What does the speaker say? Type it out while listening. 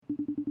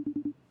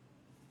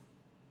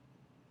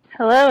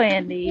Hello,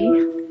 Andy.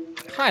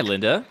 Hi,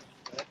 Linda.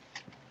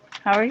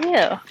 How are you?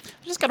 I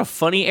just got a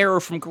funny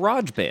error from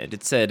GarageBand.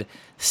 It said,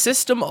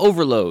 system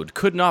overload,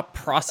 could not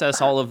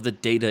process all of the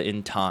data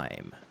in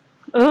time.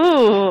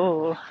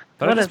 Ooh,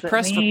 But I what just does it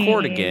pressed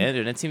record mean? again,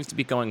 and it seems to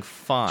be going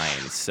fine.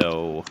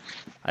 So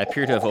I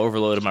appear to have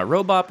overloaded my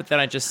robot, but then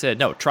I just said,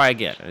 no, try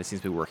again. And it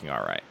seems to be working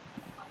all right.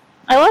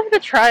 I love the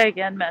try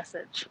again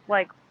message.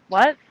 Like,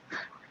 what?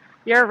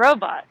 You're a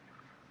robot.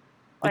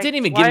 It Like, didn't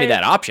even give me why?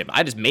 that option.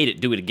 I just made it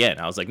do it again.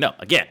 I was like, no,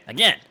 again.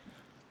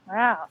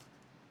 Wow,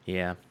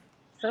 Yeah.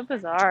 so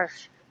bizarre.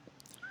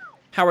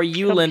 How are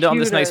you, Linda, on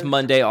this nice Computers.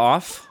 Monday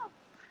off?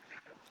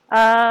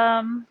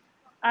 Um,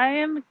 I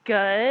am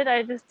good.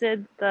 I just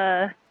did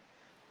the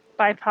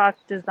BIPOC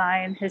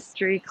design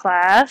history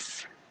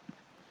class,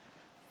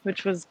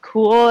 which was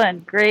cool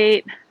and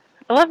great.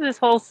 I love this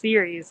whole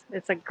series.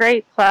 It's a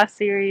great class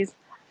series.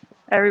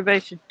 Everybody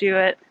should do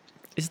it.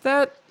 Is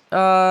that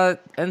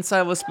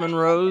Silas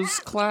Monroe's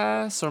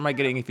class, or am I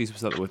getting confused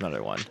with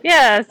another one?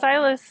 Yeah,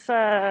 Silas,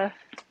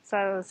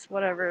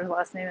 whatever his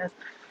last name is.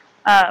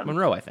 Um,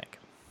 Monroe, I think.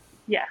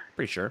 yeah,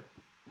 Pretty sure.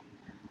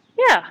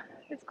 yeah,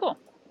 it's cool.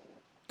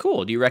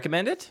 Cool. Do you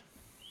recommend it?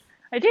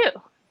 I do.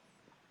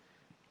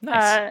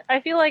 Nice. I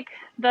feel like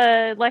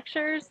the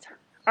lectures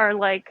are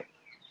like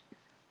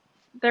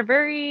they're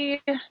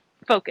very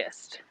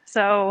focused.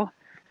 So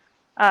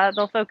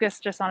they'll focus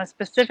just on a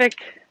specific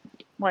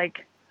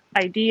like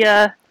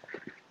idea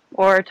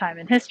or time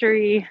in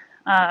history.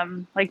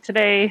 Like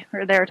today,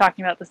 or they were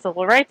talking about the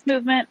civil rights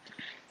movement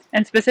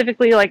and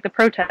specifically like the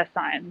protest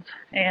signs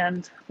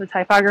and the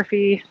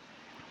typography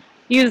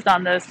used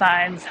on those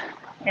signs.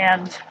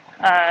 And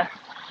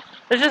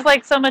there's just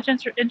like so much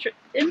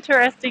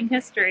interesting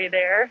history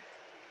there.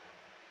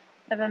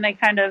 And then they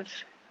kind of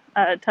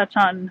touch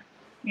on,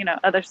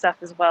 other stuff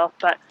as well.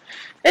 But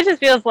it just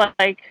feels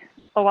like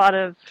a lot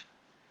of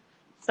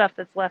stuff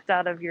that's left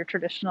out of your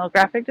traditional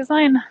graphic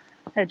design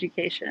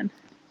education.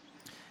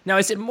 Now,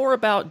 is it more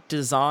about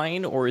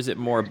design, or is it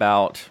more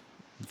about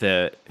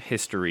the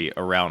history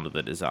around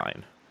the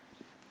design?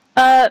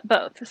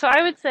 Both. So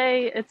I would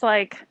say it's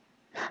like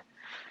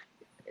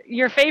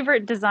your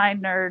favorite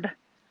design nerd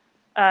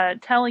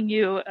telling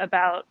you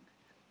about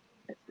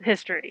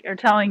history or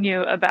telling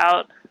you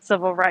about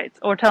civil rights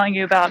or telling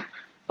you about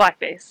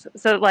blackface.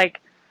 So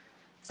like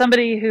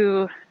somebody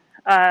who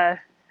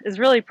is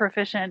really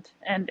proficient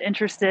and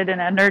interested in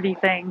a nerdy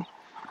thing,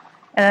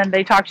 and then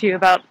they talk to you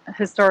about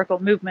historical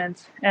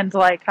movements and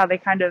like how they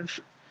kind of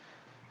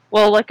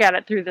will look at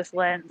it through this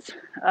lens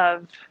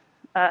of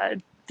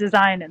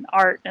design and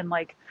art and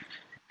like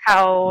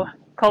how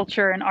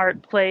culture and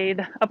art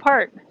played a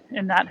part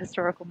in that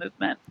historical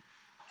movement.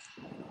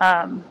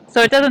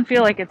 So it doesn't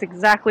feel like it's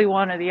exactly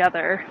one or the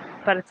other,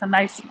 but it's a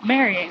nice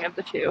marrying of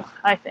the two,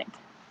 I think.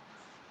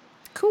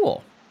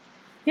 Cool.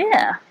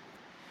 Yeah.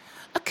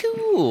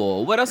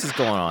 Cool. What else is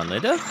going on,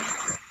 Linda?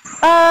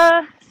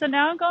 So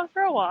now I'm going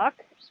for a walk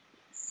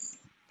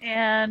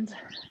and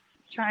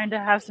trying to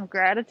have some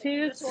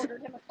gratitudes.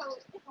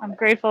 I'm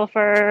grateful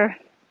for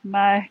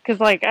because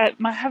like I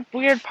have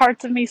weird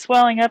parts of me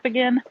swelling up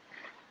again.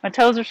 My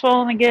toes are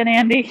swollen again,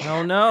 Andy.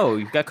 Oh no,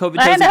 you've got COVID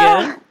I toes know.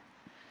 again?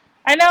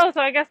 I know,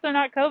 so I guess they're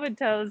not COVID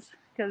toes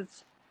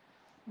because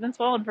I've been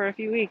swollen for a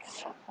few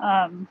weeks.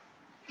 And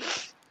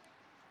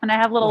I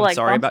have little Well, I'm like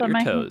sorry bumps about on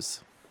your my.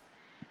 toes.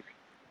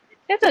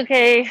 It's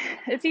okay.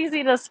 It's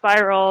easy to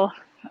spiral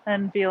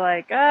and be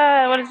like,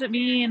 what does it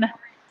mean?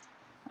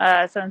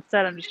 So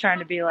instead, I'm just trying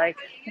to be like,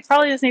 I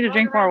probably just need to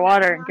drink more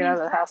water and get out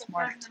of the house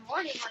more.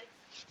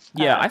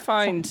 Yeah, I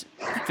find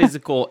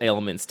physical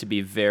ailments to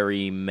be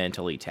very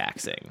mentally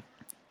taxing.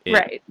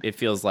 Right. It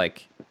feels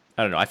like,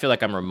 I don't know, I feel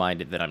like I'm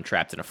reminded that I'm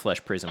trapped in a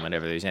flesh prison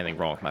whenever there's anything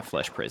wrong with my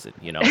flesh prison,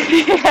 you know?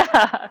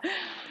 Yeah,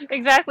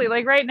 exactly.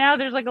 Like right now,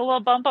 there's like a little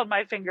bump on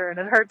my finger and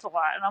it hurts a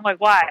lot. And I'm like,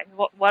 why?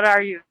 What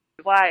are you?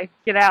 Why?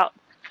 Get out.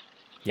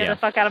 Get Yeah. the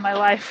fuck out of my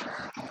life.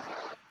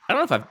 I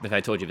don't know if I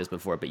told you this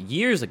before, but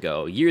years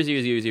ago, I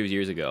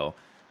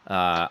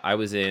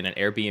was in an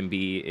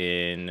Airbnb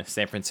in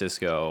San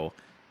Francisco,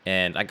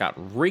 and I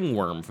got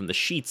ringworm from the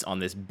sheets on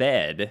this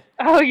bed.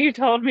 Oh, you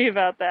told me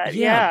about that.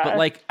 Yeah, but Yeah.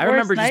 like I Worst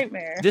remember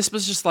nightmare. this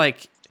was just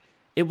like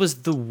it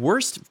was the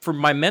worst for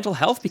my mental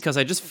health because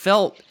I just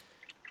felt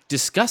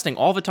disgusting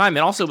all the time,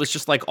 and also it was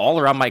just like all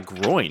around my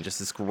groin, just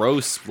this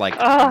gross like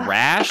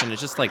rash, and it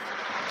just like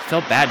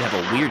felt bad to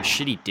have a weird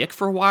shitty dick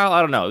for a while.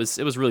 I don't know,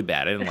 it was really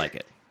bad. I didn't like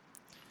it.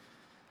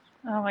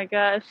 Oh my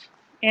gosh.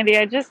 Andy,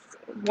 I just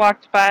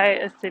walked by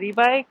a city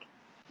bike,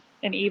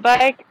 an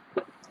e-bike,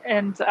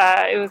 and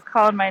it was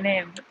calling my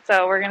name.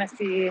 So we're going to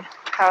see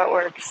how it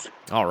works.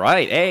 All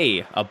right,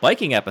 hey, a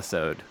biking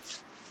episode.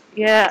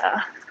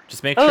 Yeah.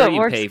 Just make sure it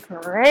works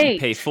great. you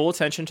pay full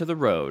attention to the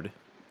road.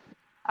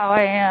 Oh,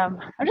 I am.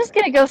 I'm just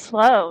going to go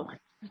slow.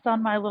 Just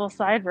on my little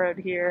side road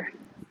here.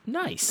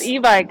 Nice. The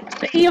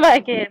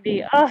e-bike,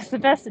 Andy. Oh, it's the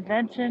best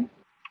invention.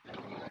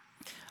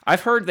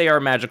 I've heard they are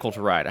magical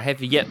to ride. I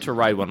have yet to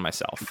ride one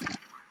myself.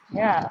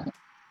 Yeah.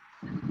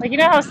 Like, you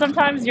know how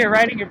sometimes you're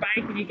riding your bike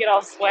and you get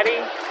all sweaty?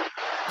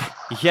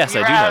 Yes, I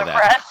do know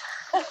that.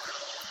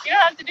 You know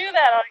want to do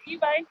that on an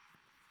e-bike.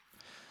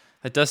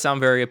 That does sound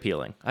very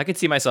appealing. I could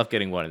see myself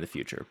getting one in the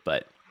future,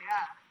 but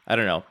I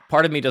don't know.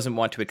 Part of me doesn't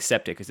want to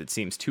accept it because it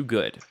seems too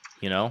good,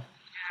 you know? Yeah.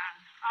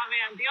 Oh,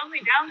 man, the only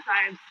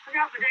downside,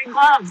 forgot my dang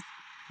gloves.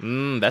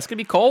 That's going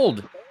to be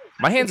cold.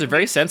 My hands are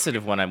very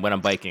sensitive when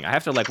I'm biking. I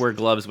have to, like, wear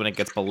gloves when it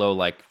gets below,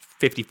 like,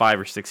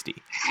 55 or 60.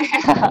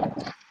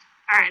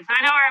 All right, so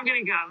I know where I'm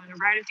going to go. I'm going to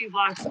ride a few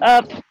blocks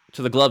up.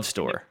 To the glove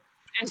store.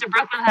 Into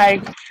Brooklyn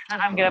Heights,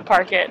 and I'm going to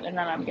park it, and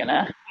then I'm going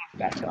to walk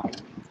back home.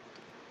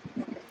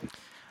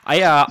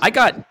 I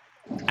got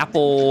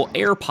Apple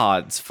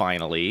AirPods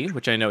finally,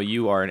 which I know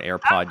you are an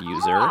AirPod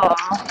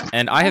user.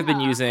 And I have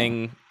been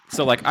using...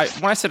 So, like,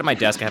 when I sit at my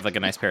desk, I have, like, a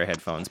nice pair of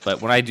headphones. But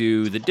when I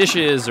do the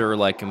dishes or,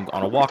 like, I'm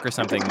on a walk or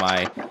something,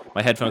 my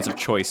headphones of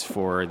choice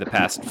for the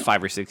past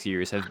 5 or 6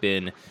 years have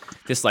been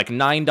this, like,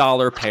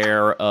 $9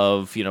 pair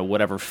of, you know,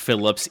 whatever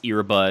Philips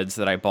earbuds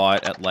that I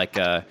bought at, like,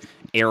 a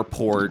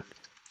airport,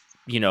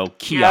 you know,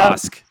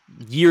 kiosk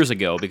years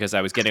ago because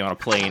I was getting on a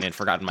plane and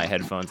forgotten my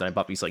headphones, and I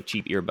bought these, like,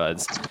 cheap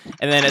earbuds.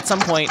 And then at some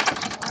point,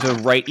 the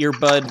right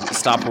earbud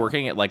stopped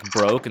working. It, like,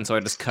 broke, and so I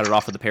just cut it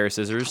off with a pair of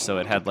scissors, so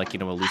it had, like, you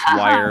know, a loose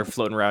wire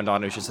floating around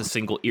on it. It was just a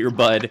single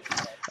earbud.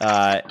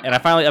 And I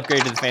finally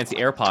upgraded to the fancy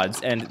AirPods,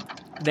 and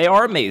they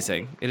are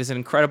amazing. It is an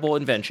incredible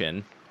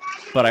invention,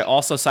 but I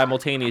also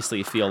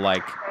simultaneously feel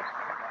like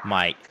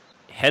my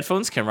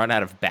headphones can run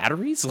out of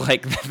batteries.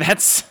 Like,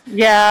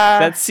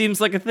 that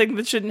seems like a thing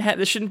that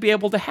shouldn't be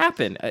able to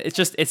happen. It's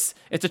just it's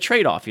a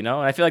trade-off, you know.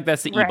 And I feel like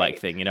that's the e-bike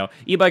thing, you know.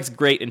 E-bike's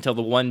great until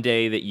the one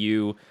day that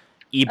you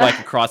e-bike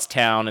across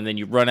town and then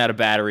you run out of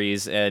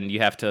batteries and you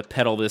have to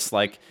pedal this,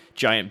 like,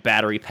 giant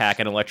battery pack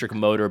and electric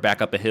motor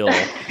back up a hill.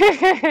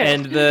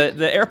 And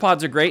the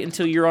AirPods are great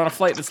until you're on a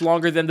flight that's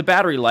longer than the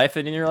battery life,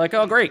 and then you're like,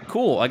 oh, great,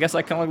 cool. I guess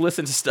I can only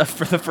listen to stuff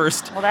for the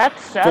first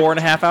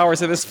 4.5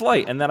 hours of this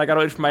flight, and then I got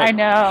to wait for my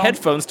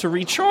headphones to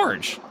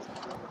recharge.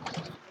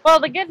 Well,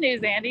 the good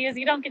news, Andy, is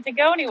you don't get to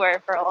go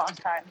anywhere for a long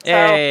time. So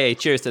hey,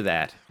 cheers to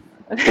that.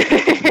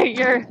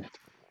 Your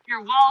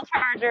wall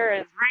charger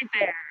is right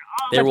there.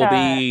 There will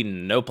be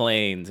no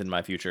planes in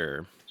my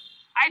future.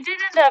 I did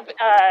end up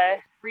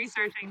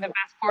researching the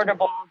best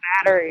portable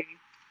battery,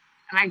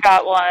 and I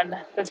got one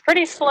that's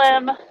pretty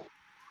slim.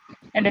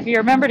 And if you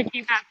remember to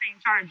keep that thing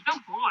charged, oh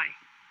boy.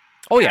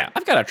 Oh yeah,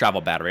 I've got a travel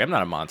battery. I'm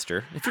not a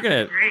monster. If you're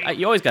gonna,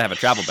 you always gotta have a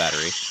travel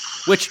battery.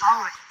 Which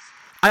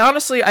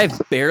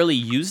I've barely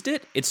used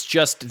it. It's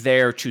just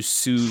there to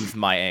soothe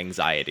my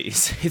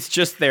anxieties. It's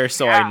just there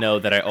so I know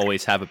that I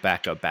always have a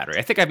backup battery.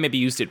 I think I've maybe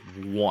used it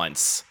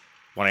once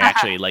when I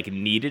actually, like,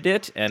 needed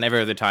it, and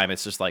every other time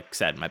it's just, like,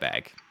 sat in my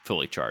bag,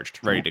 fully charged,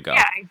 ready to go.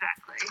 Yeah,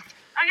 exactly.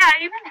 Oh yeah, I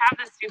even have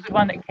this stupid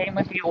one that came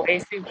with the away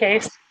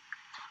suitcase.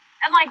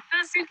 And, like,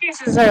 the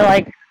suitcases are,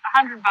 like,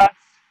 $100. But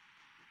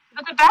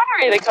the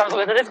battery that comes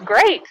with it is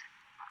great.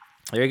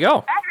 There you go.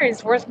 The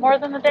battery's worth more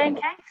than the dang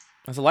case.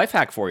 That's a life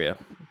hack for you.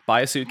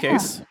 Buy a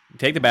suitcase,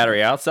 take the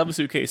battery out, sell the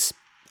suitcase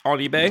on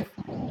eBay,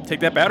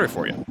 take that battery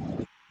for you.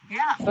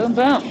 Yeah, boom,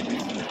 boom.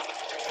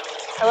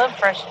 I love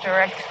Fresh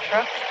Direct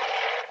truck.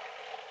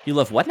 You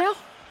love what now?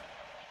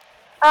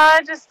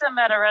 Just I'm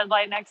at a red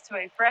light next to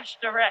a Fresh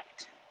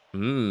Direct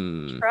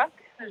truck.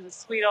 There's a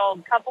sweet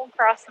old couple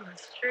crossing the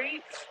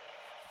street.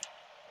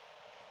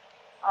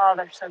 Oh,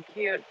 they're so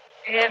cute.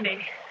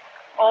 Andy,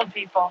 old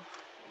people.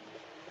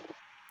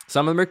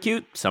 Some of them are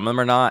cute, some of them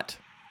are not.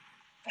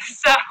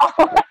 So,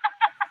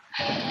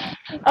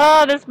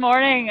 this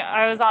morning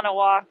I was on a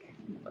walk.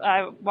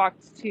 I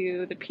walked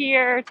to the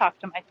pier,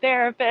 talked to my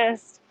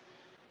therapist,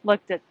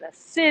 looked at the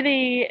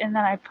city, and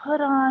then I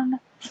put on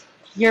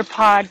your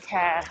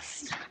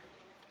podcast.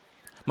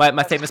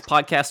 My famous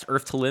podcast,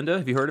 Earth to Linda.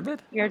 Have you heard of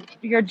it?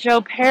 Your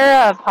Joe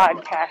Pera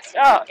podcast.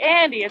 Oh,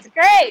 Andy, it's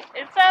great.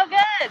 It's so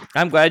good.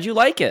 I'm glad you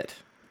like it.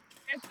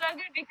 It's so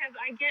good because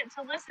I get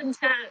to listen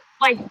to,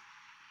 like,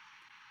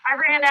 I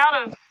ran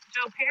out of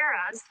Joe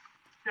Pera's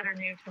that are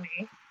new to me.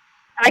 And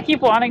I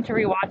keep wanting to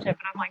rewatch it,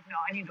 but I'm like, no,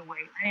 I need to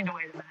wait. I need to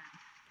wait a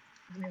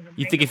minute.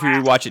 You think if you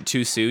rewatch it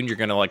too soon, you're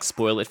going to, like,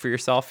 spoil it for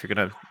yourself? You're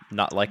going to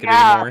not like it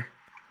anymore?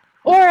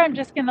 Or I'm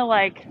just going to,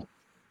 like,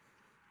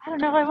 I don't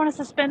know, I want to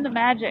suspend the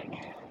magic.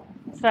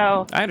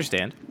 So I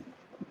understand.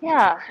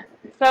 Yeah.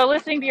 So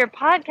listening to your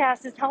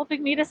podcast is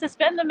helping me to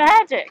suspend the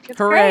magic. It's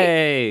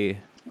Hooray!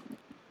 Great.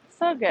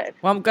 So good.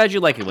 Well, I'm glad you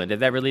like it, Linda.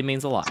 That really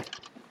means a lot.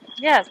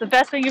 Yeah, it's the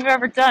best thing you've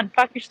ever done.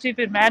 Fuck your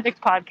stupid magic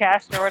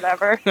podcast or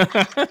whatever.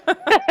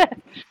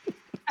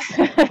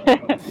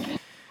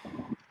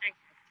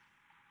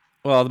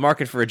 Well, the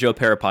market for a Joe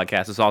Pera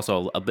podcast is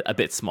also a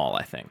bit small,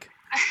 I think.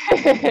 An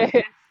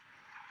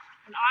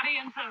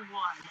audience of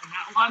one, and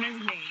that one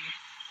is me.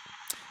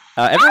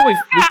 Everyone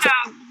I've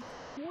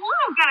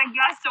got a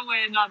gust of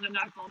wind on the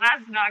knuckle.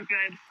 That's not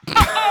good.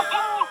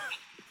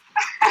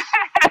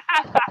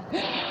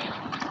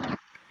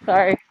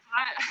 Sorry.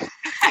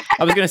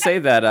 I was going to say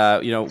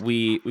that,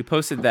 we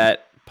posted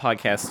that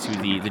podcast to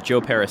the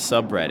Joe Pera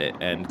subreddit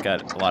and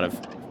got a lot of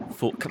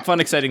fun,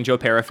 exciting Joe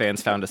Pera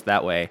fans found us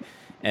that way.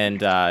 And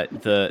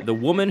the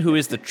woman who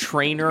is the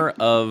trainer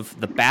of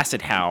the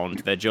Basset Hound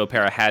that Joe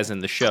Pera has in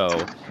the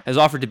show has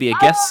offered to be a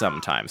guest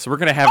sometime. So we're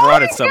going to have her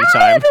on at some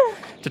time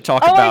to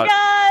talk about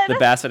the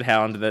Basset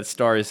Hound that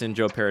stars in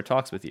Joe Pera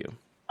Talks with You.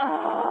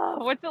 Oh,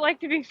 what's it like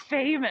to be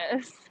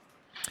famous?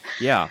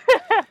 Yeah.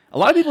 A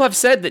lot of people have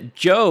said that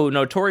Joe,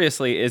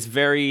 notoriously, is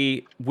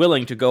very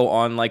willing to go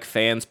on, like,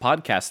 fans'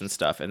 podcasts and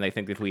stuff, and they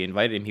think if we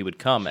invited him, he would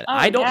come. And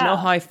I don't know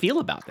how I feel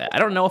about that. I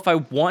don't know if I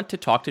want to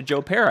talk to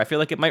Joe Pera. I feel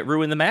like it might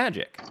ruin the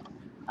magic.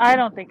 I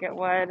don't think it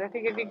would. I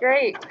think it'd be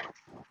great.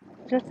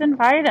 Just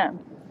invite him.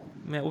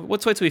 Yeah,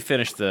 let's wait till we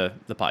finish the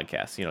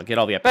podcast, get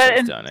all the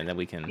episodes done, and then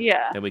we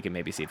can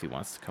maybe see if he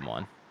wants to come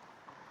on.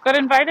 But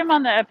invite him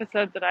on the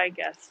episode that I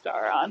guest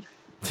star on.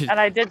 And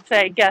I did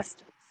say guest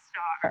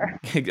star.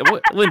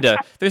 Linda,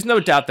 there's no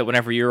doubt that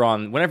whenever you're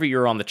on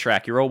the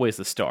track, you're always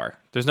the star.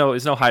 There's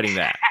no hiding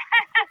that.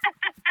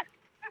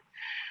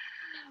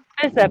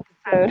 This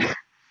episode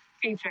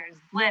features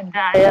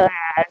Linda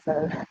as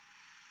a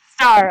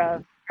star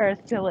of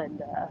Earth to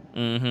Linda.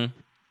 Mm-hmm.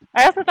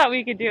 I also thought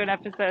we could do an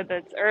episode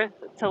that's Earth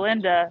to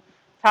Linda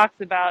talks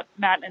about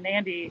Matt and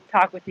Andy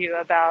talk with you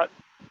about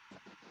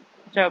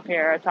Joe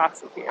Pera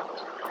Talks with You.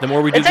 The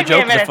more we do the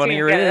joke, the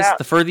funnier it is.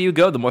 The further you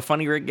go, the more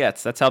funnier it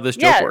gets. That's how this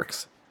joke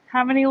works.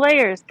 How many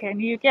layers can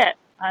you get?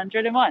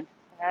 101.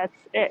 That's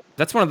it.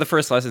 That's one of the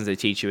first lessons they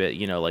teach you at,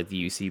 like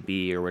the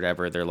UCB or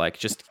whatever. They're like,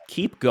 just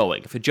keep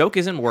going. If a joke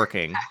isn't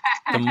working,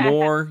 the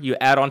more you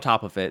add on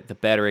top of it, the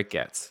better it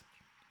gets.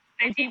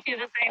 They teach you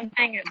the same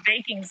thing at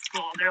baking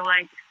school. They're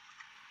like,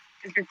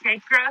 is your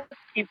cake gross?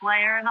 Keep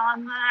layering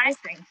on the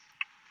icing.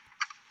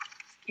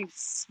 Just keep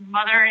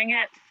smothering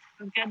it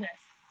with goodness.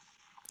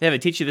 Yeah, they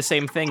teach you the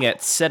same thing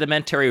at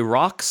sedimentary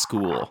rock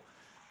school.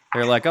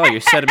 They're like, oh,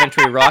 your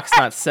sedimentary rock's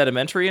not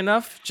sedimentary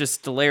enough?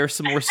 Just to layer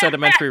some more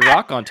sedimentary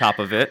rock on top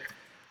of it.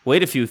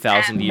 Wait a few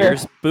thousand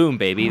years. Boom,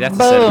 baby. That's a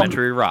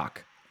sedimentary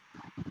rock.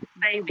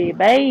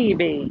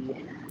 Baby.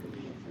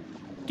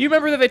 Do you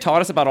remember that they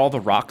taught us about all the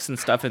rocks and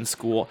stuff in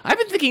school? I've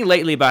been thinking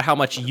lately about how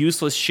much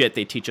useless shit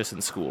they teach us in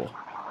school.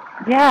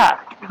 Yeah.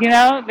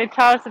 They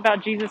taught us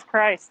about Jesus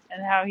Christ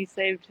and how he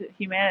saved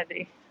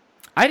humanity.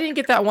 I didn't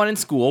get that one in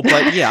school,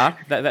 but yeah,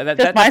 that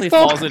definitely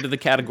falls into the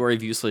category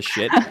of useless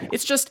shit.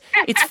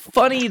 It's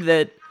funny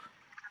that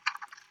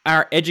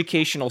our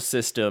educational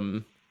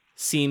system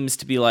seems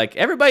to be like,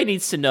 everybody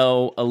needs to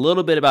know a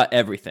little bit about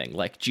everything.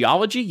 Like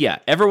geology, yeah,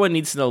 everyone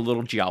needs to know a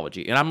little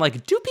geology. And I'm like,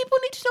 do people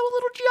need to know a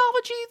little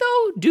geology,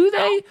 though? Do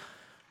they?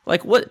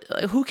 Like,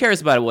 who cares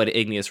about what an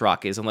igneous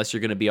rock is unless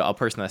you're going to be a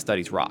person that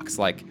studies rocks?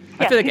 Like,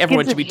 I feel like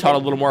everyone should be taught a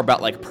little more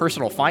about, like,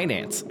 personal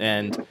finance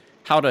and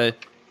how to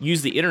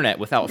use the internet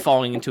without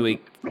falling for a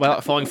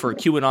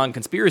QAnon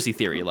conspiracy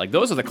theory. Like,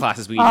 those are the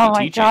classes we need to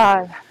be teaching. Oh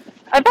my God.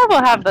 I bet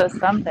we'll have those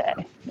someday.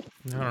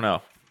 I don't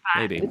know.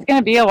 Maybe. It's going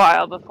to be a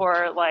while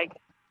before, like,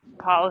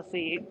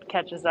 policy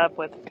catches up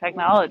with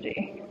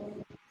technology.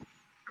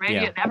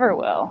 Maybe it never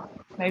will.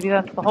 Maybe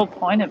that's the whole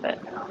point of it.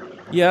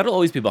 Yeah, it'll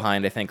always be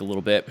behind, I think, a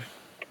little bit.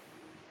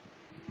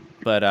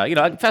 But,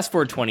 fast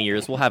forward 20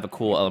 years, we'll have a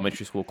cool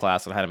elementary school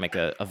class on how to make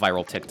a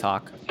viral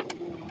TikTok.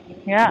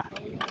 Yeah.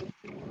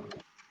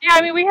 Yeah,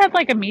 I mean, we had,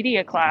 like, a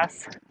media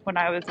class when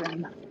I was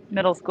in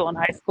middle school and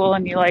high school,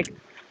 and you, like,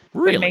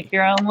 would make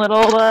your own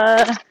little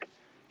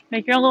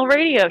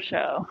radio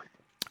show.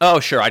 Oh,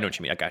 sure, I know what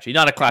you mean. I got you.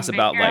 Not a class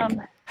about, like,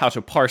 how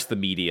to parse the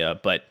media,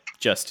 but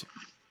just,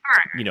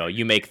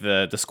 you make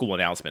the school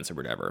announcements or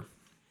whatever.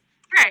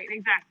 Right,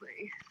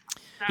 exactly.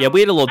 So, yeah, we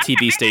had a little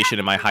TV station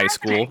in my high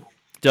school,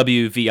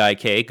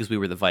 WVIK, because we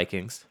were the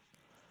Vikings.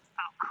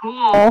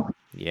 Oh, cool.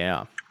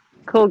 Yeah.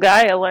 Cool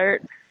guy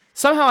alert.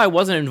 Somehow I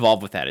wasn't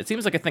involved with that. It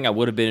seems like a thing I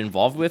would have been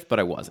involved with, but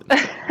I wasn't.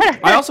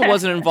 I also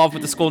wasn't involved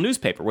with the school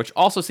newspaper, which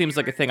also seems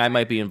like a thing I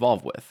might be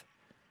involved with.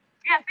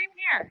 Yeah, same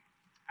here.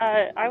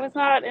 I was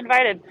not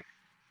invited.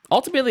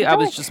 Ultimately, I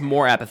was just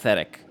more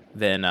apathetic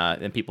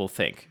than people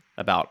think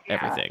about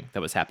everything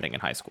that was happening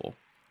in high school.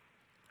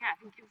 Yeah,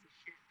 who gives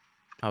a shit?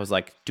 I was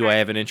like, do I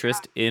have an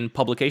interest in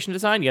publication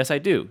design? Yes, I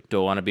do.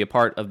 Do I want to be a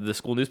part of the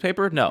school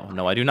newspaper? No,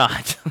 I do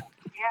not.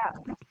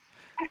 Yeah.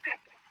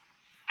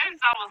 I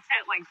just almost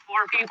hit like 4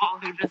 people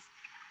who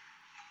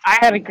I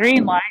had a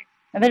green light,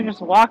 and they're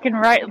just walking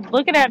right,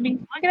 looking at me.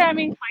 Like,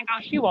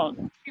 oh, she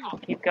won't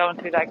keep going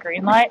through that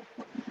green light.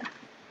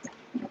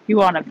 You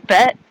want to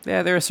bet?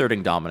 Yeah, they're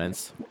asserting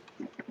dominance.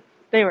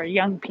 They were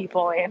young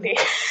people, Andy.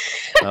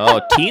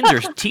 Oh,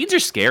 teens are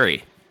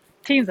scary.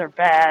 Teens are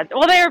bad.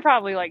 Well, they were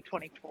probably like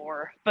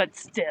 24, but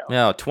still.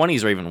 No,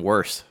 20s are even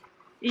worse.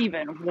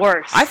 Even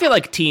worse. I feel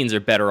like teens are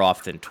better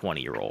off than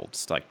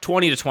 20-year-olds. Like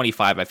 20 to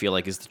 25, I feel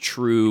like is the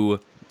true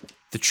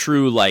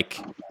like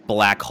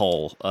black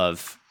hole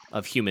of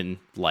human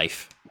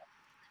life.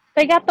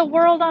 They got the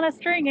world on a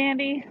string,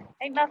 Andy.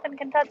 Ain't nothing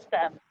can touch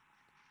them.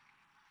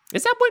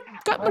 Is that what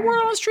got the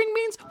world on a string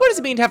means? What does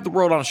it mean to have the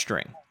world on a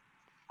string?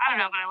 I don't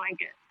know, but I like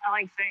it. I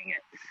like saying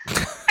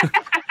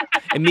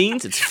it. It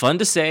means it's fun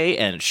to say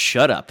and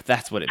shut up.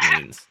 That's what it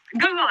means.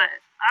 Google it.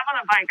 I'm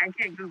on a bike. I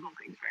can't Google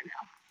things right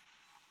now.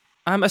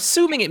 I'm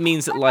assuming it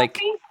means that, like,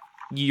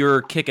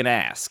 you're kicking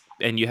ass,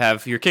 and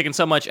you're kicking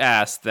so much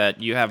ass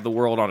that you have the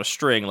world on a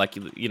string, like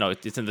you know,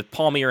 it's in the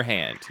palm of your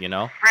hand, you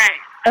know. Right.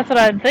 That's what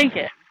I'm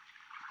thinking.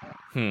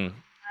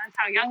 That's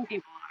how young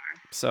people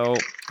are. So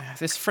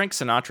this Frank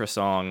Sinatra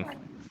song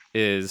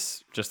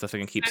is just the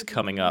thing that keeps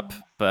coming up,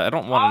 but I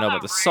don't want to know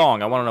about the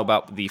song. I want to know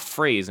about the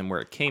phrase and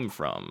where it came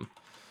from.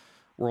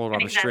 World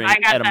on a string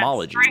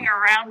etymology. That string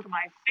around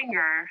my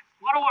finger.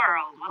 What a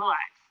world. What a life.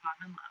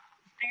 I'm in love.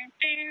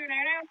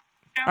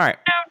 All right.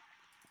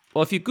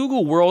 Well, if you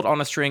Google world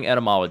on a string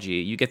etymology,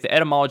 you get the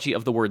etymology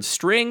of the word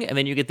string, and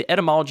then you get the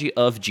etymology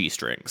of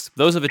G-strings.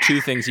 Those are the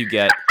two things you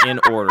get in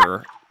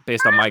order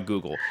based on my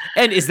Google.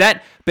 And is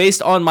that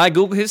based on my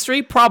Google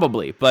history?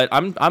 Probably, but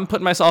I'm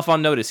putting myself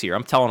on notice here.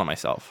 I'm telling on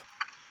myself.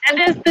 And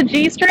is the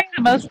G-string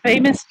the most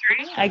famous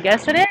string? I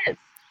guess it is.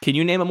 Can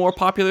you name a more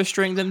popular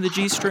string than the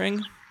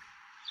G-string?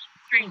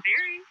 String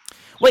theory.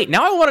 Wait,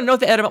 now I want to know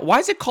the etymology. Why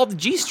is it called the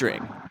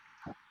G-string?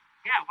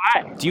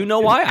 Yeah, why? Do you know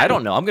why? I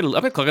don't know. I'm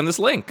gonna click on this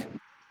link.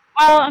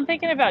 Well, I'm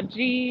thinking about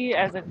G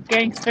as a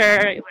gangster,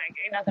 like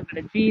ain't nothing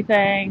but a G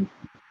thing.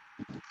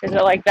 Is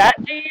it like that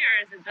G,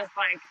 or is it just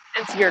like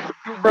it's your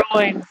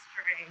groin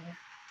string?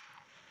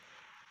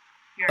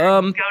 Your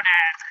gonad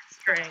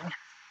string.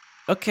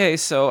 Okay,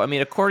 so I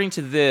mean, according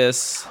to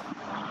this,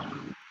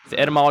 the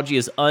etymology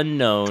is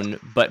unknown,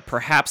 but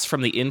perhaps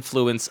from the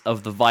influence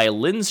of the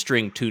violin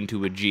string tuned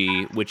to a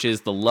G, which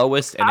is the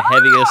lowest and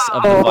heaviest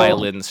of the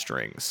violin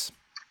strings.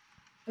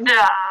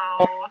 No.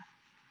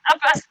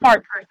 A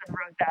smart person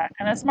wrote that,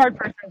 and a smart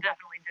person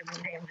definitely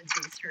didn't name the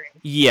G string.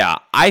 Yeah,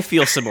 I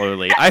feel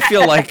similarly. I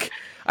feel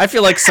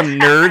like some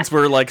nerds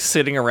were like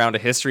sitting around a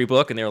history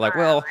book, and they were like,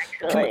 "Well,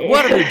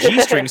 what other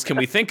G strings can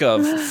we think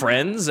of,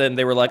 friends?" And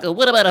they were like, "Oh,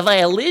 what about a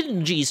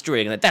violin G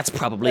string?" And that's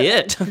probably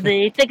it.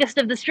 The thickest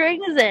of the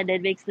strings, and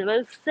it makes the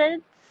most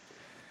sense.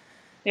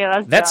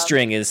 Yeah, that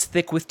string is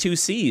thick with two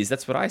C's.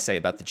 That's what I say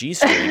about the G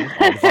string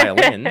on the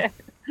violin.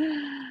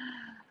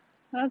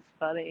 That's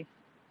funny.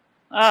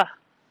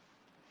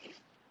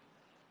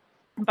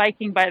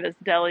 Biking by this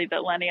deli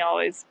that Lenny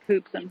always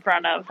poops in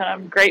front of, and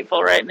I'm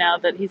grateful right now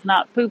that he's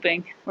not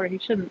pooping where he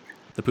shouldn't.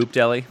 The poop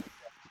deli?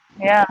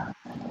 Yeah.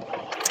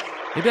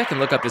 Maybe I can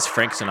look up this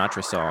Frank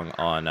Sinatra song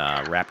on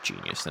Rap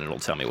Genius, and it'll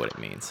tell me what it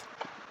means.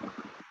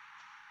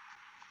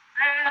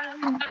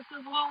 And this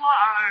is the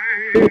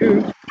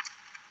life.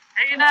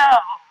 Hey now,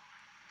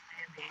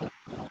 Andy.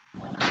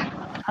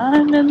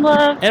 I'm in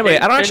love. Anyway,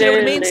 I don't actually know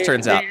what it means,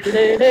 turns out.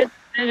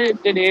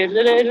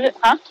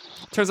 Huh?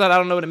 Turns out I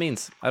don't know what it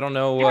means. I don't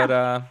know what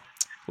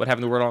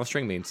having the word on a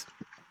string means.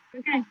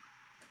 Okay.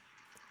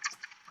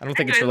 I don't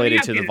think it's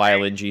related to the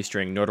violin G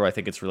string, nor do I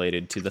think it's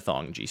related to the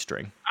thong G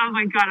string. Oh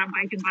my god, I'm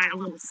biking by a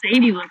little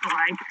Sadie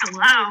lookalike.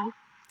 Hello.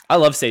 I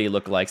love Sadie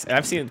lookalikes, and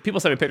I've seen people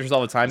send me pictures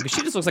all the time because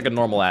she just looks like a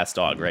normal ass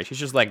dog, right? She's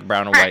just like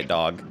brown and white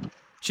dog.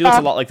 She looks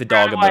a lot like the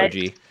dog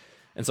emoji.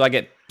 And so I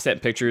get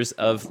sent pictures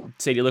of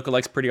Sadie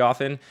lookalikes pretty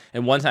often.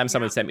 And one time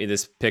someone sent me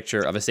this picture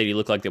of a Sadie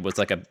lookalike that was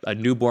like a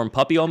newborn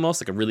puppy almost,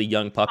 like a really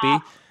young puppy.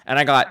 And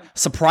I got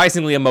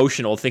surprisingly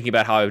emotional thinking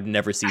about how I would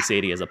never see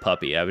Sadie as a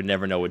puppy. I would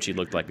never know what she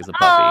looked like as a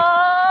puppy.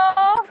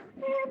 Oh,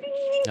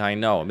 baby. I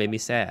know. It made me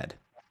sad.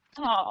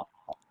 Oh,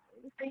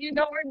 you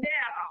know her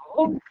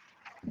now.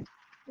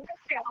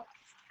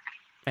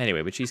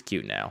 Anyway, but she's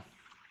cute now.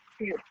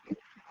 Cute.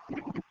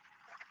 Have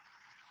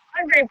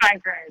a great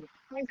bike ride.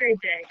 Have a great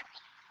day.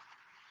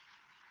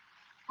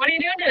 What are you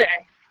doing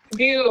today?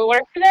 Do you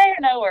work today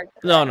or no work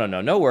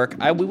today? No work.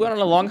 We went on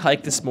a long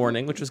hike this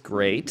morning, which was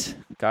great.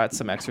 Got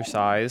some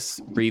exercise,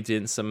 breathed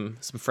in some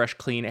fresh,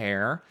 clean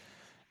air.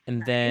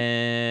 And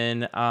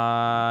then,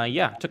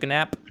 took a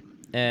nap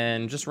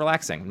and just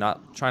relaxing.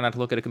 Trying not to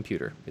look at a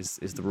computer is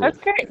the rule. That's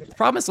great. The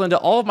problem is, Linda,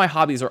 all of my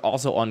hobbies are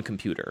also on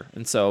computer.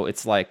 And so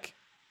it's like,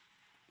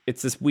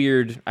 it's this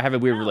weird, I have a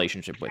weird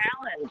relationship with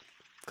it.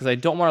 Because I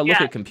don't want to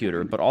look at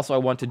computer, but also I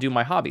want to do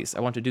my hobbies. I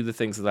want to do the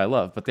things that I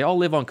love, but they all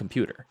live on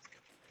computer.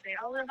 They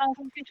all live on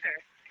computer.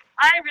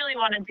 I really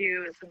want to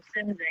do some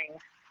Simsing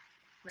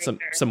later.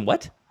 Some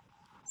what?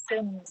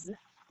 Sims.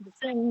 The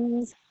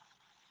Sims.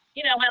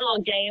 You know, my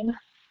little game.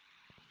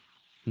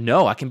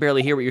 No, I can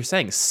barely hear what you're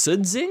saying.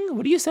 Sudzing?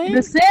 What are you saying?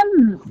 The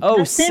Sims. Oh,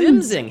 the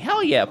Sims. Simsing.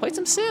 Hell yeah, play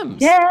some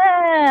Sims.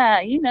 Yeah,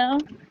 you know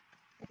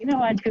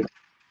I do.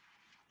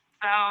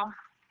 So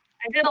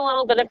I did a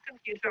little bit of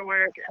computer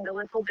work and a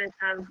little bit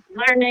of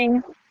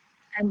learning,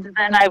 and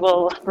then I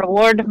will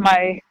reward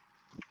my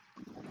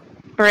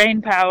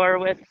brain power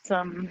with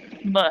some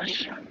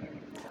mush.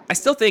 I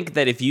still think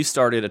that if you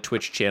started a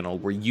Twitch channel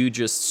where you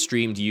just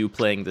streamed you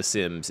playing The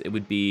Sims, it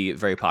would be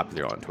very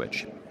popular on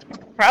Twitch.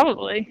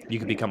 Probably. You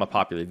could become a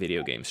popular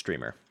video game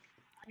streamer.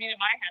 I mean, in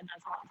my head,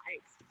 that's all it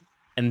takes.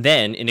 And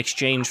then, in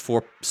exchange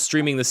for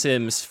streaming The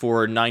Sims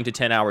for 9 to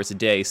 10 hours a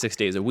day, 6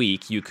 days a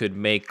week, you could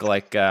make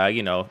like,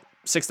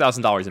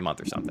 $6,000 a month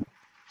or something.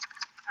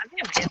 That'd be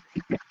amazing.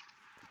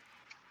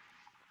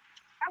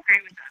 How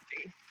great would that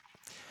be?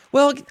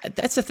 Well,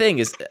 that's the thing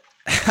is,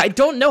 I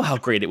don't know how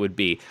great it would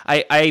be.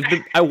 I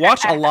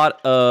watch a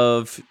lot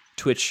of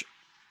Twitch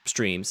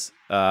streams,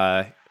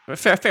 a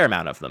fair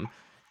amount of them,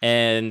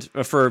 and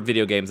for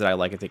video games that I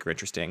like and think are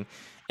interesting,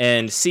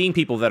 and seeing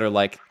people that are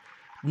like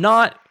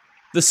not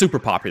the super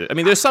popular. I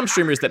mean, there's some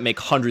streamers that make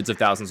hundreds of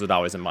thousands of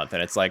dollars a month,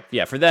 and it's like,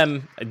 yeah, for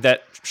them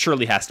that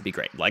surely has to be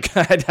great. Like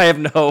I have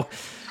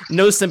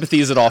no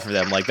sympathies at all for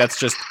them. Like, that's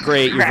just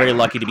great. You're very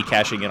lucky to be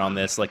cashing in on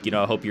this. Like,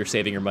 I hope you're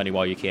saving your money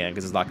while you can,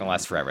 because it's not going to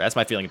last forever. That's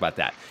my feeling about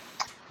that.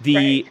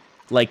 The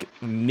like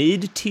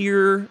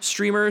mid-tier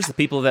streamers, the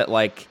people that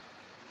like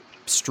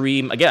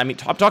stream, again, I mean,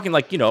 I'm talking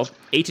like,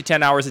 8 to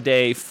 10 hours a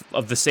day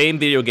of the same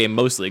video game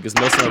mostly, because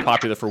most of them are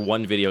popular for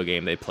one video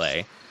game they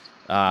play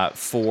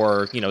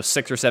for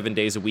 6 or 7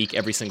 days a week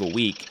every single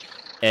week,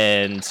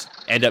 and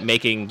end up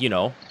making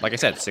like I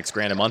said,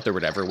 $6,000 a month or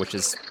whatever, which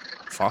is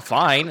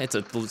fine. It's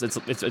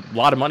a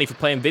lot of money for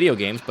playing video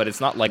games, but it's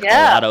not like a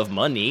lot of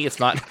money. It's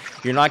not,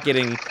 you're not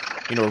getting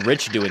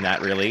rich doing that,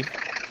 really.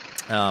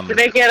 Do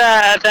they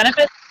get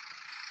benefits?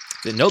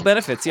 No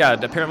benefits. Yeah,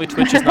 apparently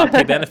Twitch does not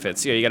pay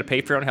benefits. You got to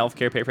pay for your own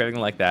healthcare, pay for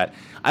everything like that.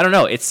 I don't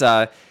know. It's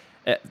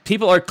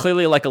people are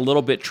clearly like a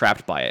little bit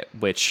trapped by it,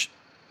 which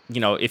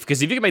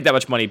because if you could make that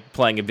much money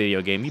playing a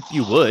video game,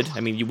 you would. I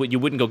mean, you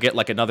wouldn't go get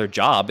like another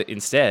job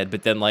instead.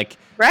 But then like,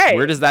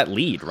 where does that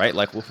lead, right?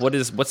 Like,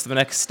 what's the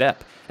next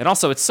step? And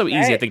also, it's so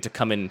easy, I think, to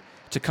come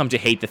to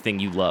hate the thing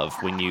you love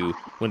when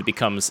it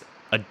becomes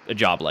a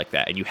job like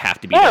that, and you have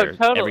to be there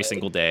every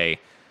single day,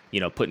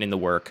 putting in the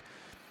work.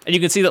 And you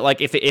can see that,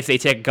 like, if they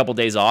take a couple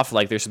days off,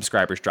 like, their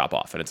subscribers drop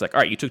off. And it's like, all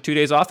right, you took 2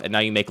 days off, and now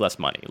you make less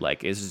money.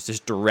 Like, it's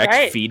just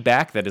direct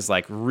feedback that is,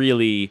 like,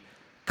 really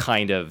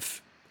kind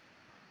of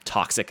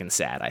toxic and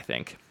sad, I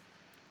think.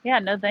 Yeah,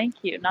 no, thank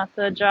you. Not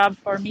the job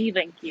for me,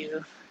 thank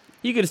you.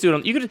 You could just do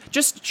it. You could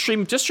just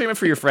stream it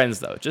for your friends,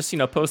 though. Just,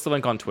 post the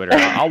link on Twitter.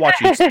 I'll watch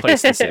you play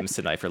The Sims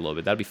tonight for a little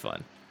bit. That'd be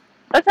fun.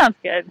 That sounds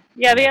good.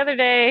 Yeah, the other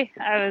day,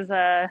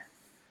 I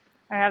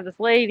have this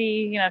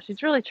lady,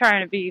 she's really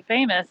trying to be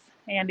famous.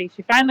 Andy,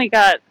 she finally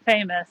got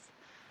famous,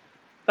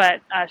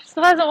 but she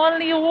still hasn't won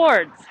any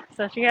awards.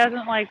 So she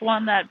hasn't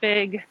won that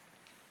big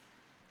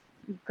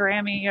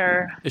Grammy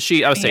or. Is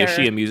she? I would say, is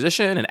she a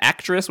musician, an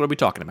actress? What are we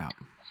talking about?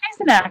 She's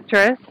an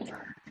actress.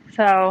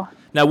 So.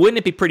 Now, wouldn't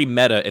it be pretty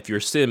meta if your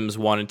Sims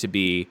wanted to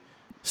be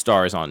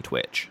stars on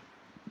Twitch?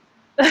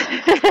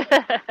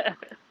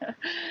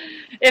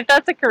 If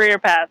that's a career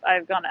path,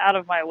 I've gone out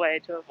of my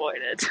way to avoid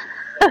it.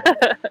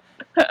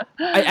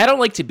 I don't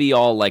like to be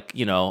all like,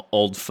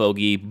 old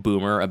fogey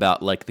boomer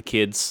about like the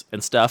kids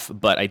and stuff,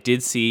 but I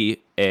did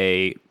see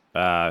a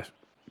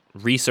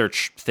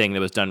research thing that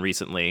was done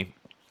recently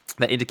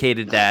that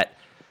indicated that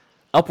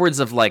upwards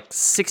of like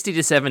 60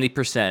 to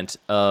 70%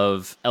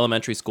 of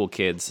elementary school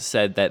kids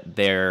said that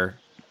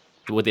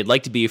what they'd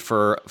like to be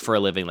for a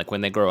living, like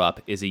when they grow up,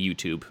 is a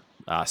YouTube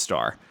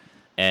star.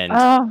 And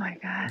oh my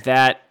God,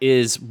 that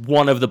is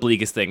one of the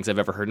bleakest things I've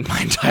ever heard in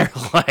my entire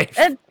life.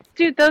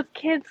 Dude, those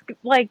kids,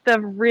 like the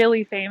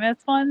really famous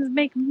ones,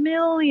 make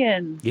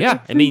millions.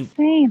 Yeah, it's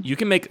insane. You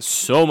can make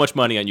so much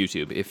money on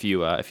YouTube if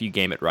you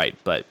game it right.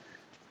 But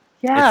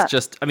yeah, it's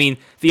just,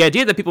 the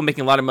idea that people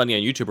making a lot of money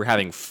on YouTube are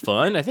having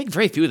fun, I think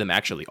very few of them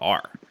actually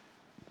are.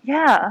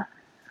 Yeah,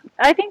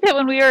 I think that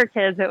when we were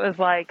kids, it was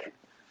like,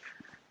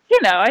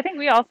 I think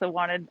we also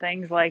wanted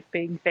things like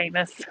being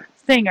famous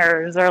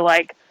singers or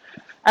like.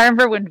 I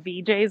remember when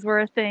VJs were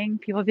a thing,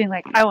 people being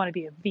like, I want to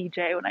be a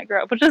VJ when I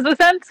grow up, which is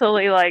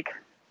essentially like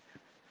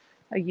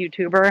a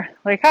YouTuber.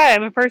 Like, hi,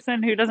 I'm a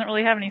person who doesn't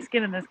really have any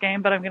skin in this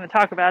game, but I'm going to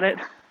talk about it.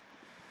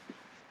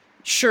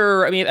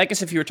 Sure. I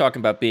guess if you were talking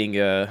about being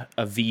a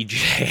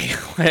VJ,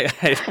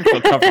 I don't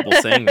feel comfortable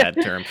saying that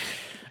term.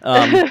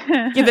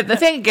 The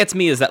thing that gets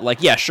me is that,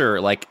 like, yeah, sure,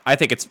 like, I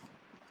think it's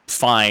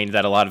fine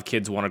that a lot of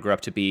kids want to grow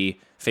up to be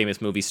famous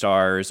movie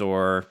stars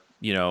or,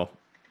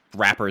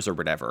 rappers or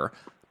whatever.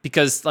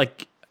 Because,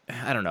 like,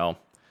 I don't know.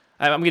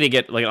 I'm going to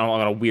get like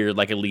on a weird,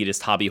 like,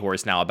 elitist hobby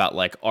horse now about,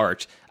 like,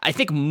 art. I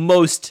think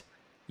most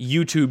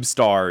YouTube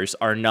stars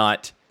are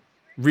not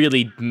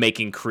really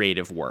making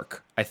creative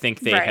work. I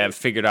think they have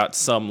figured out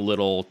some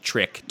little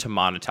trick to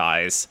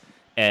monetize,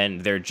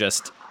 and they're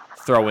just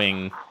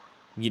throwing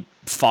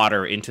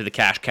fodder into the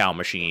cash cow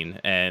machine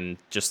and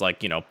just,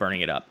 like,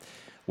 burning it up.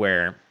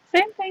 Same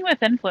thing with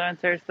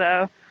influencers,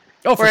 though.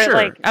 Oh, for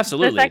sure.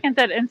 Absolutely. The second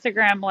that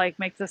Instagram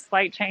makes a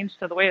slight change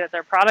to the way that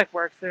their product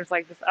works, there's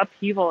this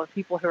upheaval of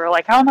people who are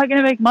like, how am I going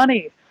to make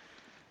money?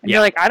 And you're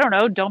like, I don't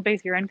know, don't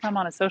base your income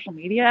on a social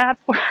media app.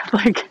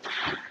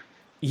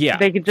 Yeah,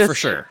 they could just, for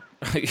sure.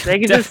 They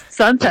could just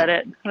sunset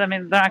it. They're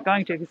not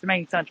going to because they're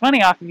making so much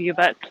money off of you,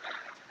 but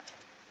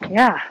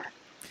yeah.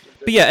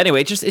 But yeah,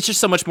 anyway, it's just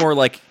so much more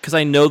because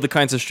I know the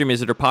kinds of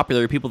streamers that are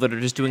popular are people that are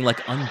just doing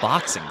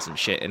unboxings and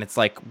shit, and it's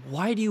like,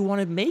 why do you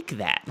want to make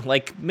that?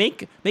 Like,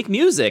 make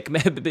music,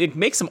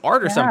 make some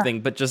art or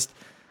something, but just,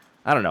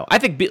 I don't know. I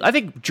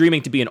think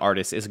dreaming to be an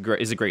artist is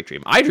a great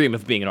dream. I dream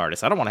of being an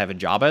artist. I don't want to have a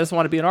job. I just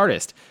want to be an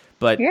artist.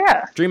 But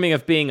dreaming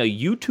of being a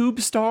YouTube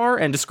star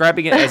and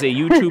describing it as a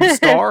YouTube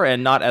star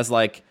and not as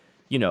I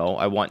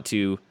want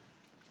to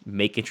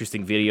make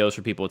interesting videos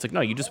for people. It's like,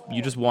 no, you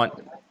just want.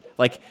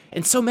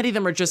 And so many of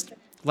them are just,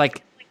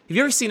 have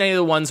you ever seen any of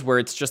the ones where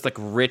it's just,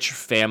 rich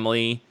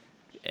family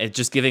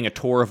just giving a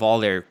tour of all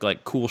their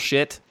like cool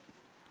shit.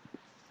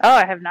 Oh,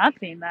 I have not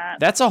seen that.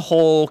 That's a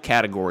whole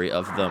category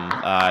of them.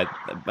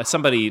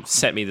 Somebody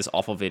sent me this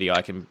awful video.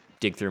 I can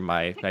dig through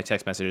my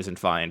text messages and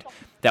find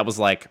that was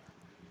like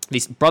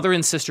this brother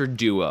and sister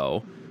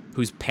duo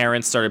whose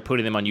parents started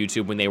putting them on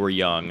YouTube when they were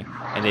young,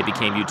 and they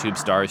became YouTube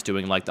stars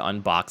doing like the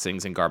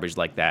unboxings and garbage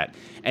like that.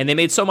 And they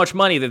made so much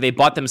money that they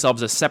bought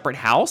themselves a separate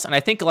house. And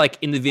I think like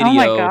in the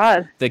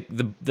video,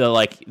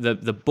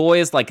 the boy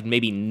is like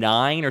maybe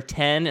 9 or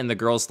 10, and the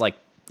girl's like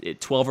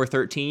 12 or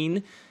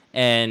 13,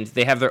 and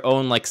they have their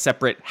own like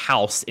separate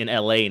house in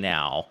LA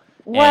now.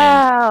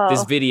 Wow. And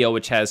this video,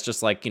 which has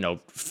just like,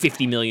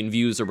 50 million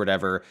views or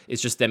whatever,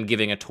 is just them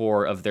giving a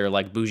tour of their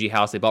like bougie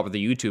house they bought with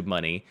the YouTube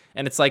money.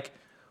 And it's like,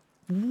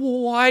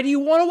 why do you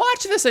want to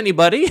watch this,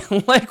 anybody?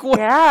 Like, what?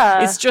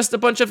 Yeah. It's just a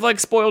bunch of like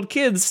spoiled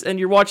kids, and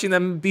you're watching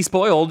them be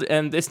spoiled,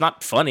 and it's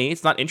not funny.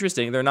 It's not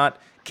interesting. They're not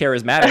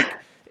charismatic,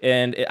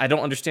 and I don't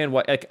understand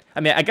why. Like,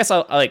 I mean, I guess I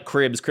like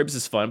Cribs. Cribs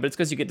is fun, but it's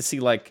because you get to see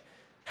like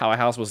how a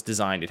house was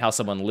designed and how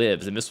someone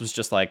lives. And this was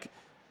just like,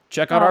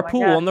 check out our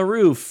pool on the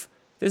roof.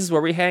 This is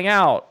where we hang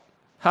out.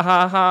 Ha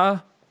ha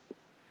ha.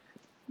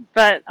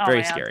 But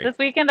very scary. This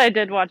weekend I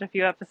did watch a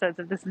few episodes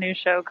of this new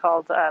show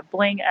called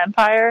Bling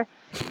Empire.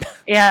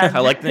 And I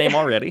like the name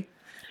already.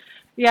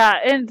 Yeah,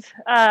 and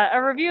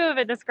a review of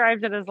it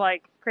described it as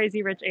like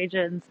Crazy Rich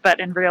Asians, but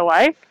in real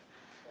life.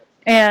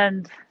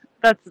 And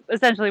that's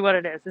essentially what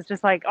it is. It's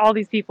just like all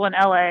these people in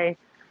LA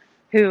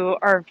who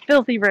are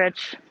filthy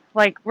rich.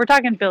 Like, we're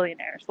talking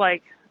billionaires,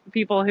 like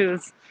people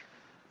whose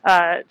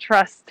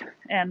trust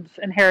and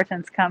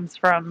inheritance comes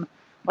from,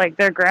 like,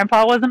 their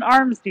grandpa was an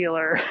arms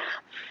dealer.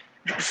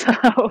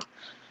 So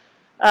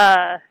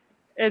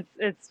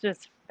it's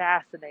just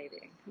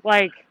fascinating,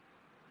 like,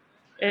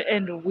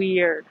 and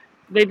weird.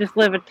 They just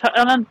live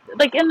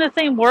like in the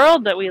same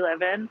world that we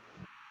live in,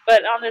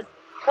 but on this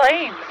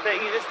plane that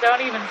you just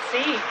don't even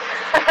see.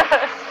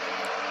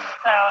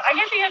 So I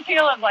get the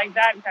appeal of like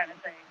that kind of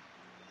thing,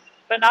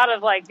 but not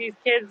of like these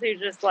kids who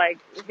just like,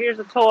 here's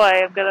a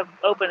toy, I'm gonna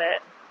open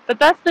it. But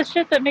that's the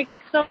shit that makes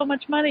so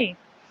much money.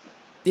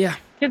 Yeah,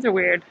 kids are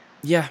weird.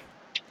 Yeah,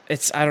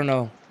 I don't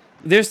know.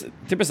 There's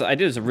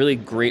a really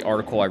great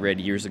article I read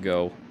years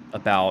ago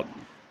about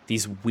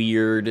these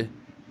weird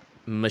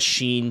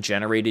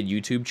machine-generated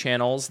YouTube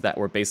channels that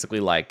were basically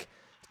like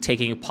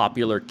taking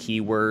popular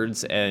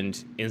keywords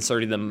and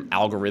inserting them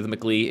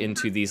algorithmically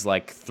into these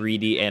like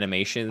 3D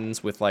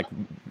animations with like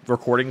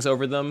recordings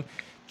over them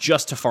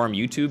just to farm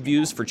YouTube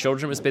views for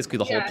children was basically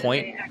the whole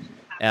point.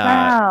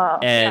 Wow.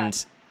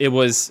 And it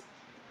was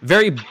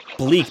very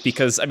bleak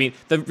because, I mean,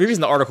 the reason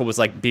the article was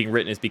like being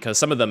written is because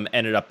some of them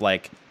ended up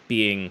like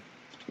being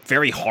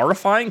very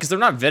horrifying because they're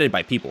not vetted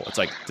by people. It's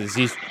like these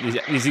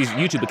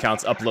YouTube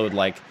accounts upload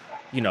like,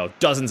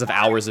 dozens of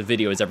hours of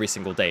videos every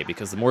single day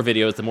because the more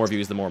videos, the more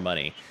views, the more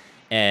money.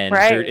 And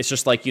it's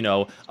just like,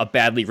 a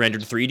badly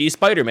rendered 3D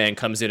Spider-Man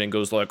comes in and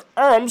goes like,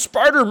 I'm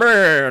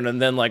Spider-Man.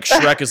 And then like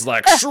Shrek is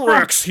like,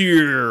 Shrek's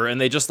here. And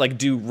they just like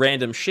do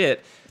random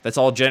shit that's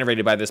all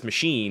generated by this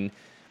machine.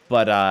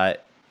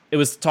 But it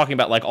was talking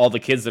about like all the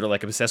kids that are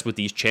like obsessed with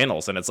these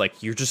channels. And it's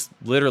like, you're just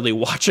literally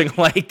watching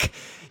like,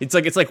 it's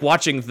like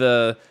watching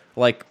the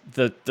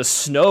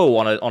snow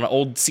on an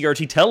old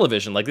CRT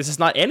television. Like, this is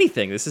not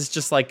anything. This is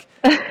just like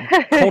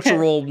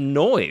cultural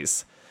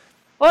noise.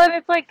 Well, and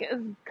it's like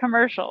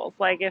commercials.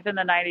 Like, if in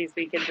the 90s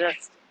we could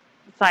just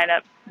sign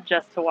up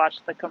just to watch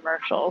the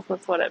commercials,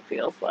 that's what it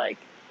feels like.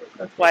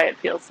 That's why it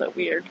feels so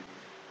weird.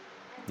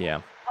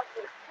 Yeah.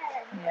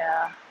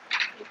 Yeah.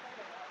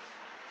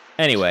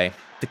 Anyway,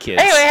 the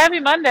kids. Anyway, happy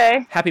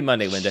Monday. Happy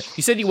Monday, Linda.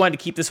 You said you wanted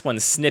to keep this one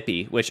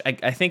snippy, which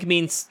I think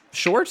means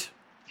short?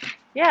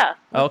 Yeah.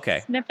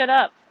 Okay. Snip it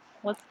up.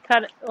 Let's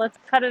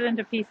cut it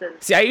into pieces.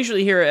 See, I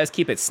usually hear it as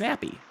keep it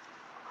snappy.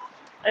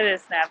 It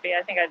is snappy.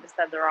 I think I just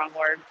said the wrong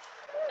word.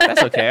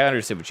 That's okay. I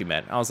understood what you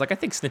meant. I was like, I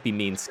think snippy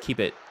means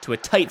keep it to a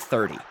tight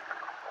 30.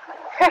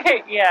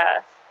 Yeah.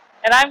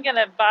 And I'm going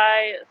to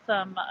buy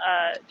some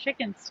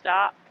chicken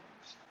stock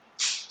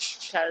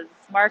because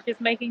Mark is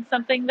making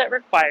something that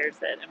requires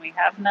it, and we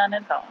have none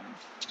at home.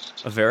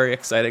 A very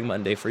exciting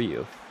Monday for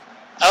you.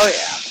 Oh,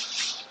 yeah.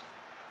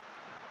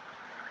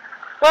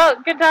 Well,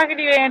 good talking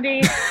to you,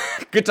 Andy.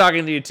 Good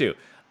talking to you, too.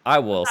 I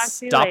will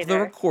stop the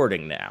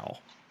recording now.